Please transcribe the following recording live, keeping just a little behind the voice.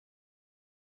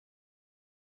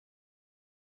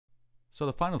So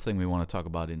the final thing we want to talk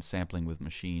about in sampling with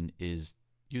Maschine is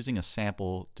using a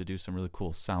sample to do some really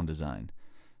cool sound design.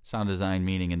 Sound design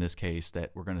meaning in this case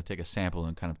that we're going to take a sample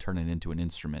and kind of turn it into an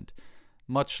instrument,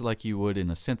 much like you would in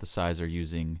a synthesizer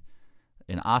using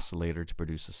an oscillator to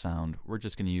produce a sound. We're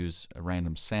just going to use a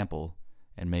random sample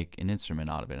and make an instrument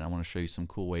out of it. And I want to show you some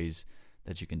cool ways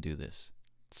that you can do this.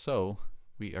 So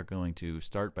we are going to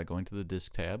start by going to the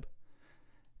Disk tab,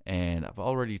 and I've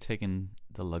already taken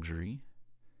the luxury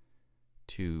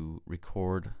to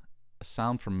record a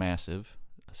sound from Massive,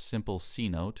 a simple C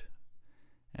note,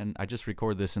 and I just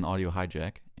record this in Audio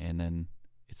Hijack, and then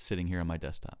it's sitting here on my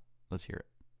desktop. Let's hear it.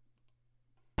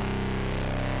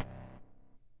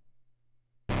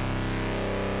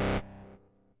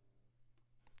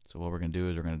 So what we're going to do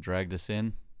is we're going to drag this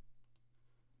in.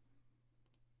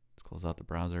 Let's close out the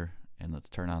browser and let's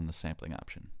turn on the sampling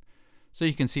option. So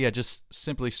you can see I just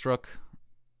simply struck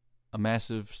a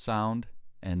Massive sound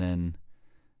and then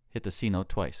hit the C note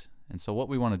twice. And so what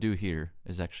we want to do here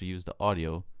is actually use the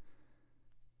audio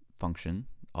function,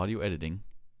 audio editing,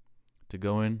 to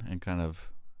go in and kind of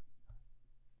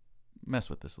mess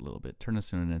with this a little bit, turn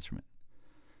this into an instrument.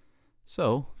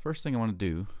 So first thing I want to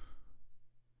do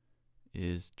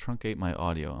is truncate my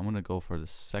audio. I'm going to go for the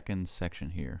second section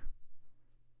here.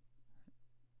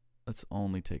 Let's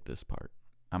only take this part.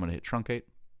 I'm going to hit truncate,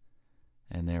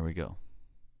 and there we go.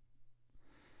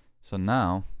 So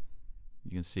now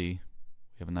you can see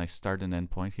we have a nice start and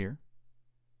end point here.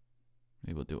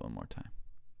 Maybe we'll do it one more time.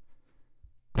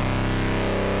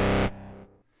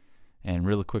 And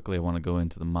really quickly I want to go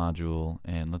into the module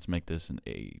and let's make this an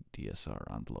ADSR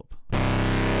envelope.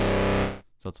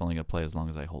 So it's only going to play as long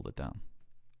as I hold it down.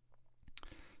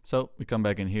 So we come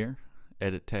back in here,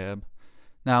 edit tab.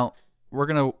 Now we're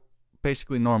going to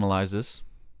basically normalize this.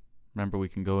 Remember, we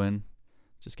can go in,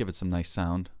 just give it some nice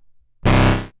sound.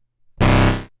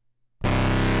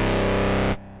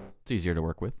 It's easier to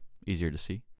work with, easier to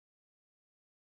see.